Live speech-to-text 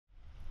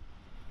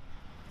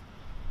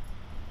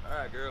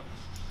right, girl.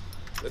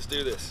 Let's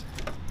do this.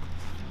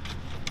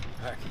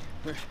 All right.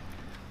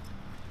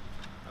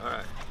 All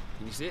right.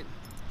 Can you sit?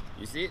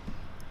 You sit?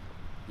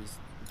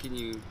 Can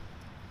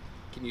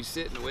you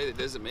sit in a way that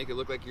doesn't make it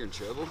look like you're in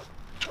trouble?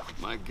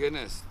 My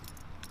goodness.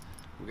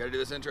 We gotta do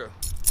this intro.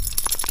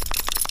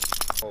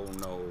 Oh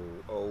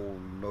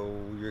no,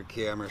 you're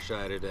camera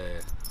shy today.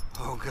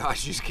 Oh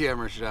gosh, she's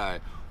camera shy.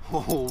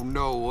 Oh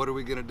no, what are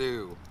we gonna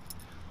do?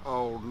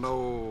 Oh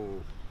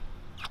no.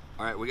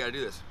 All right, we gotta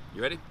do this.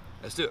 You ready?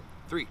 Let's do it.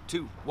 3,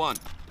 2, 1.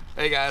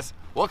 Hey guys,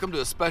 welcome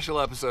to a special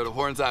episode of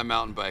Hornside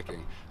Mountain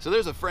Biking. So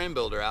there's a frame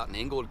builder out in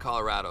Inglewood,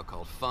 Colorado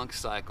called Funk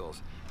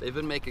Cycles. They've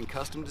been making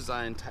custom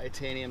designed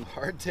titanium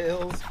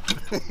hardtails.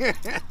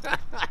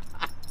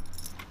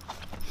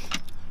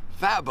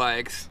 Fat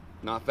bikes,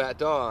 not fat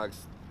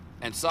dogs,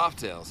 and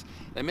softtails.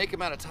 They make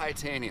them out of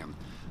titanium.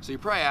 So you're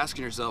probably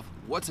asking yourself,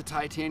 what's a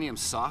titanium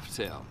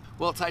softtail?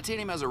 Well,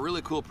 titanium has a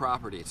really cool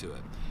property to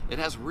it. It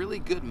has really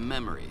good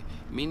memory,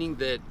 meaning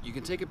that you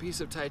can take a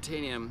piece of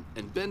titanium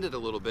and bend it a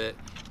little bit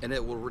and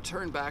it will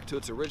return back to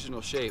its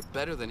original shape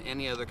better than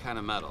any other kind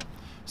of metal.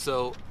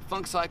 So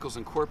Funk Cycles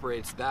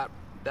incorporates that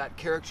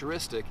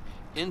characteristic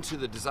into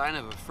the design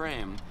of a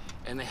frame,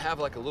 and they have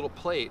like a little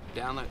plate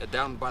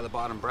down by the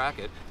bottom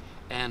bracket,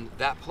 and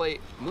that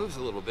plate moves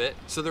a little bit,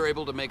 so they're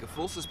able to make a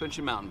full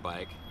suspension mountain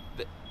bike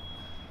that...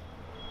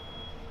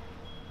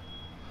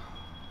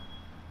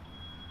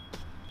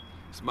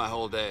 It's my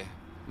whole day.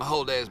 My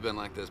whole day has been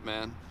like this,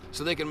 man.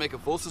 So they can make a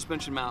full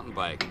suspension mountain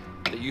bike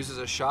that uses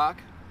a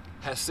shock,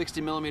 has 60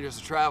 millimeters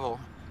of travel,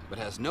 but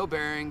has no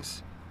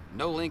bearings,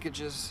 no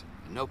linkages,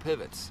 and no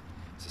pivots.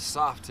 It's a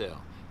softtail.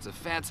 It's a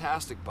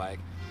fantastic bike.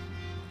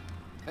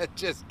 It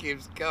just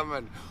keeps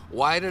coming.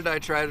 Why did I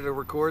try to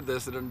record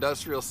this at an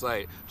industrial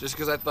site? Just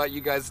because I thought you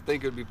guys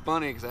think it would be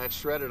funny because I had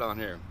shredded on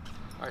here.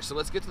 All right, so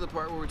let's get to the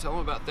part where we tell them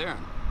about Theron.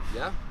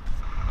 Yeah?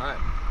 All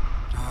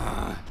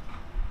right.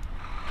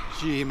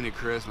 Jiminy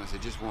Christmas,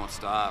 it just won't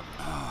stop.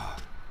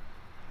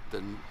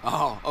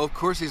 Oh, of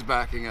course he's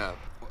backing up.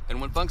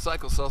 And when Funk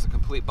Cycles sells a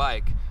complete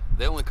bike,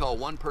 they only call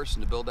one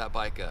person to build that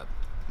bike up.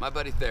 My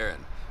buddy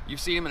Theron.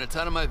 You've seen him in a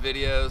ton of my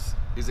videos.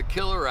 He's a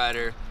killer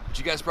rider, but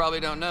you guys probably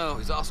don't know,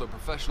 he's also a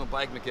professional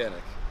bike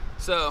mechanic.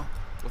 So,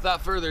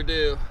 without further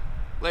ado,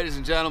 ladies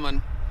and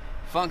gentlemen,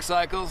 Funk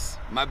Cycles,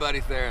 my buddy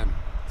Theron.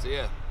 See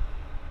ya.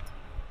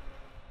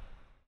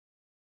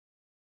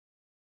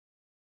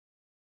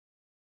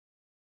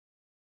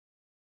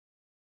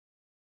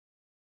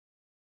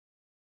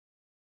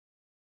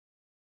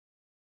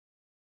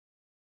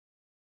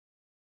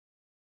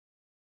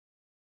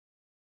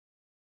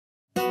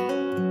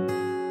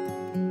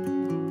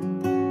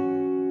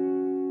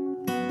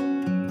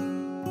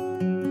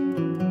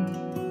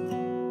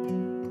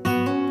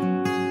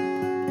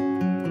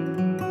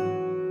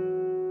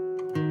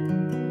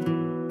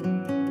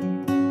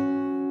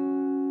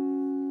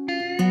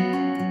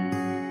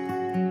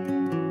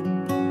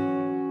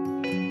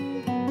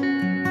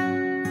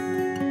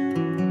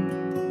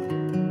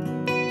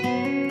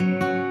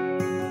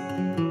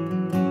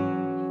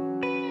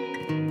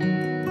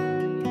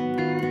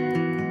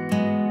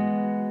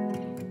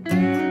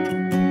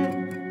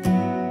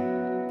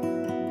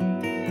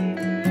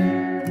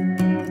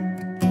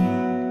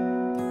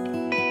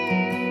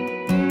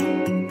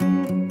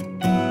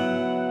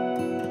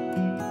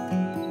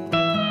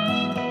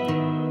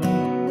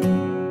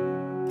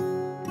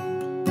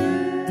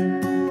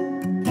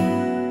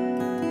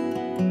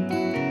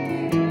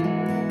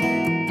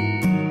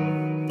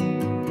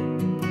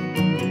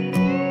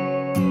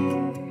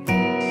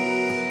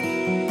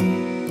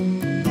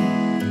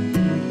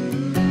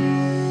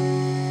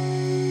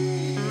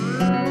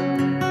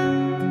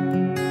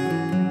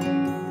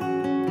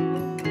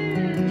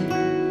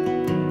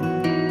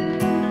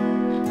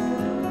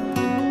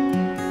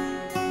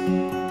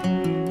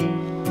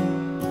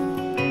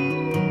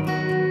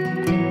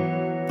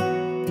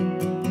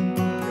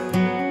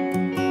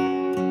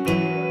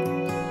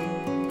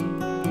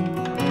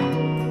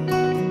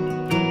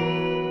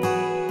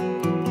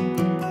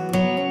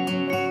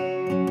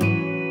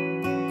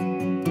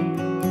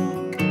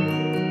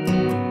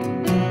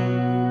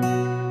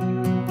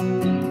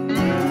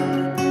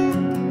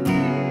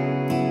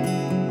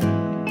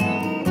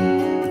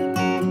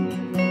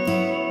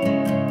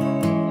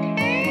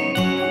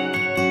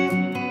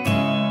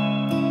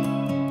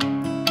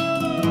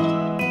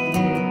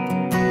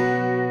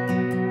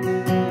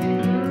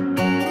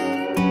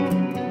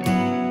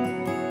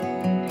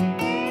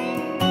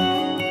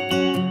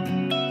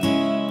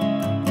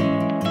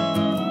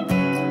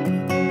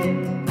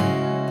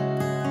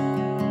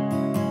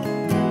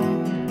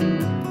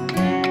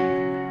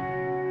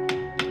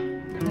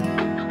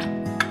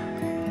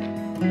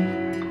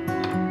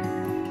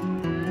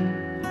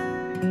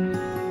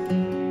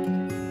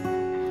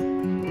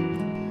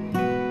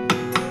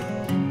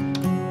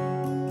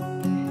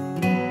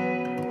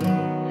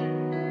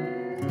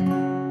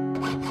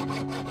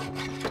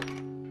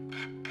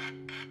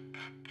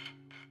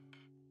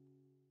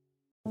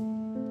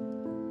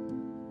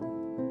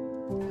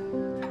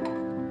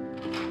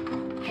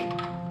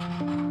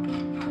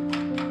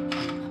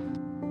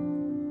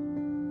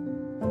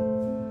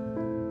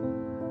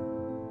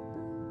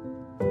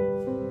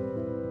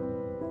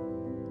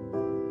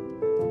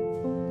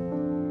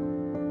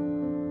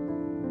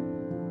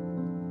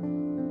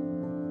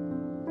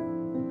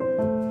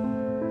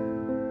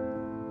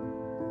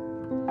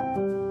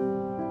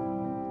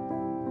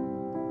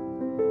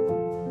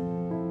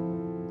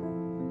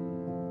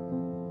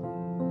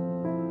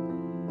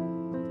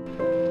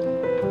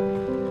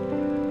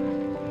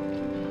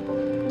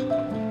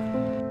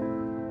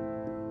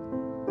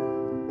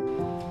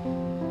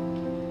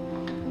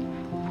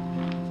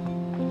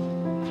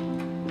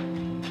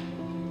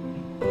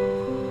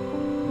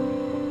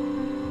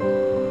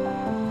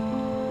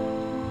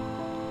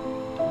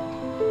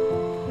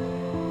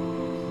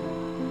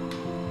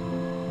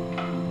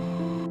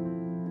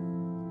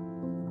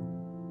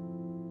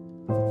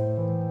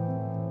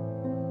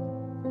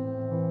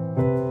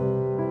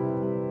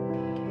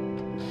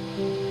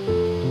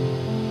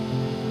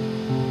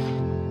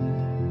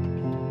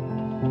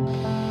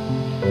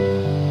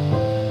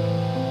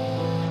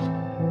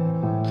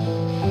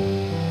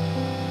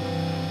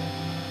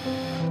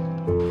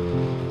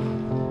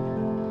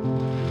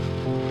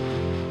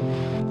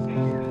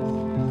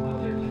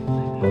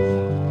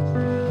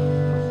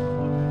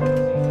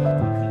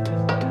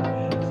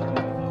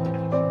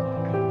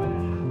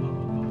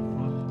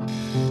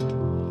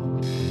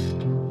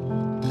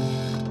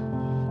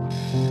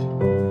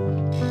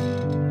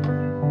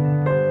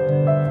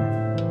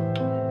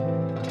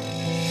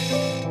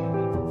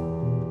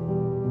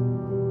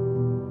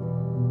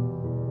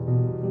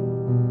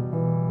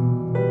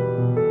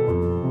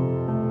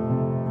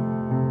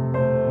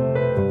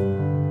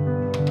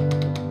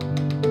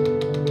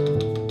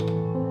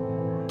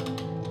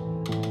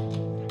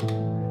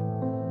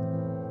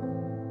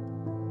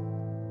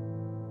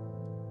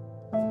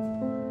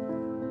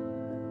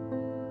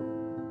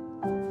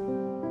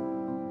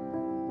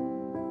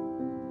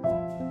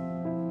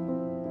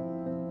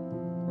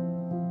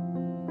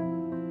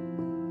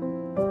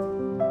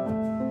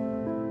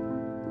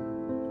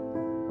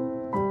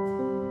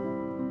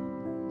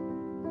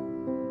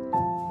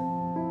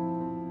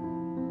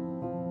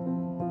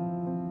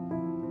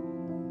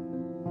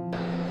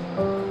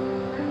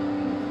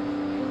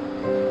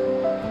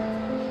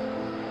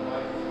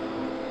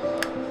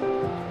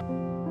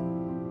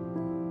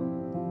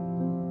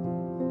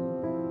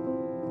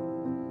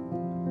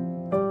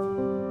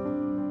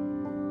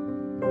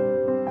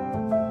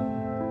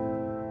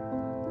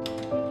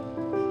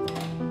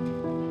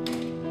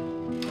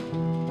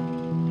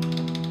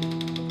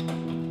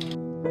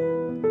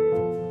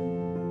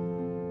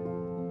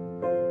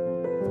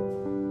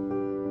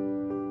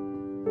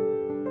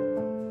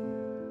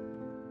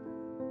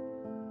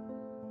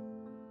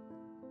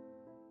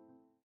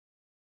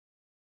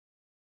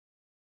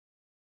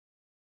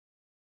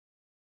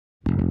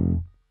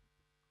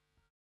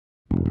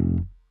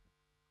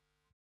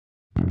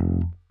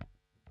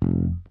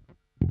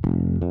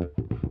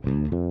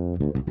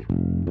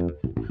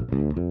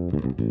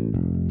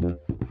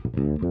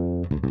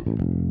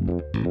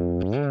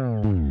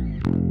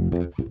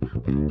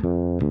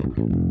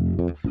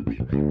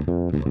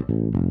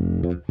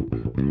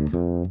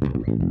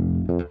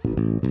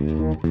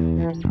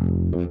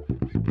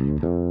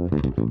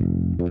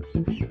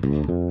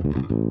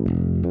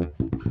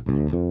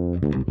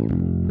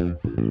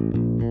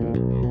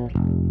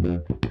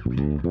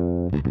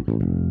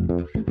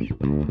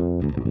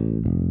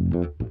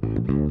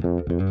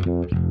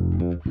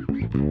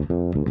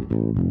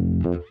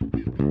 God,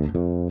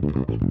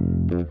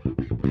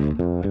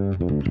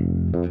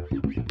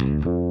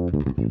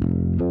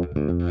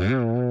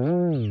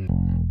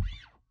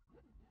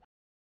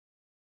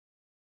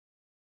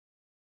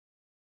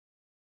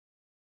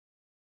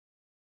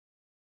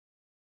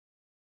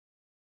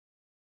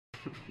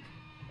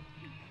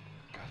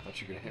 I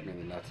thought you were gonna hit me in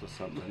the nuts with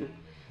something.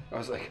 I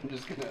was like, I'm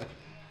just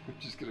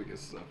gonna get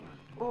something.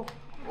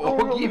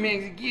 Oh, get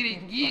Max, get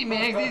it,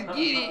 Max,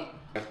 get it.